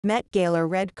Met Gala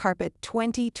Red Carpet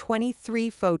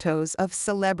 2023 photos of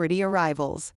celebrity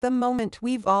arrivals. The moment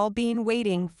we've all been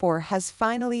waiting for has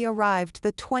finally arrived,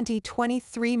 the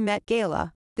 2023 Met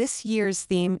Gala. This year's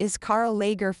theme is Karl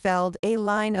Lagerfeld, a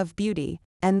line of beauty,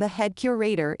 and the head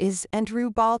curator is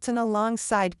Andrew Bolton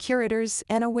alongside curators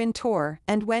Anna Wintour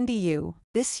and Wendy Yu.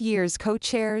 This year's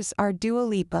co-chairs are Dua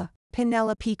Lipa,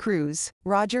 Penelope Cruz,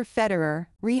 Roger Federer,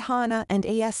 Rihanna and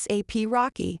A$AP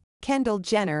Rocky, Kendall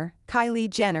Jenner, Kylie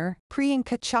Jenner,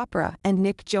 Priyanka Chopra and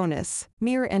Nick Jonas,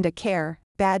 Mir and Aker,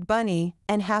 Bad Bunny,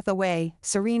 Anne Hathaway,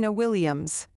 Serena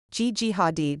Williams, Gigi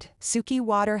Hadid, Suki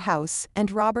Waterhouse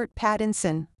and Robert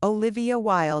Pattinson, Olivia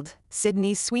Wilde,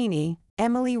 Sydney Sweeney,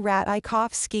 Emily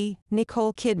Ratajkowski,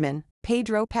 Nicole Kidman,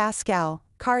 Pedro Pascal,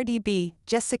 Cardi B,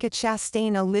 Jessica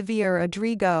Chastain, Olivia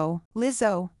Rodrigo,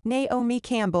 Lizzo, Naomi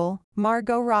Campbell,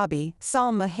 Margot Robbie,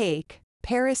 Salma Hayek,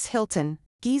 Paris Hilton,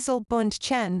 Gisele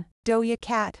Bundchen, Doja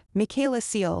Cat, Michaela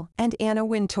Seal, and Anna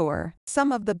Wintour.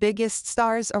 Some of the biggest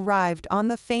stars arrived on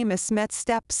the famous Met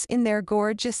steps in their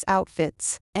gorgeous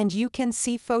outfits, and you can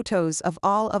see photos of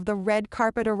all of the red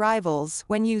carpet arrivals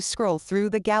when you scroll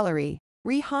through the gallery.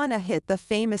 Rihanna hit the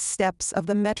famous steps of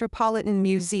the Metropolitan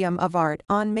Museum of Art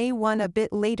on May 1 a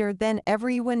bit later than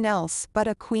everyone else, but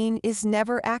a queen is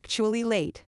never actually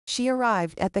late. She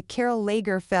arrived at the Karl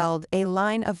Lagerfeld, a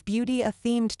line of beauty, a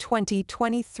themed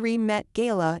 2023 Met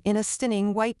Gala in a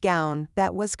stunning white gown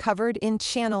that was covered in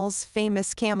Chanel's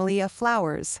famous camellia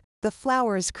flowers. The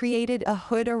flowers created a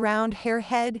hood around her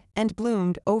head and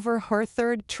bloomed over her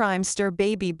third trimester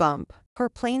baby bump. Her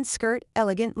plain skirt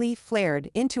elegantly flared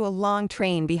into a long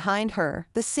train behind her.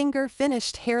 The singer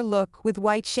finished her look with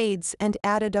white shades and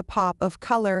added a pop of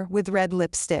color with red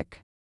lipstick.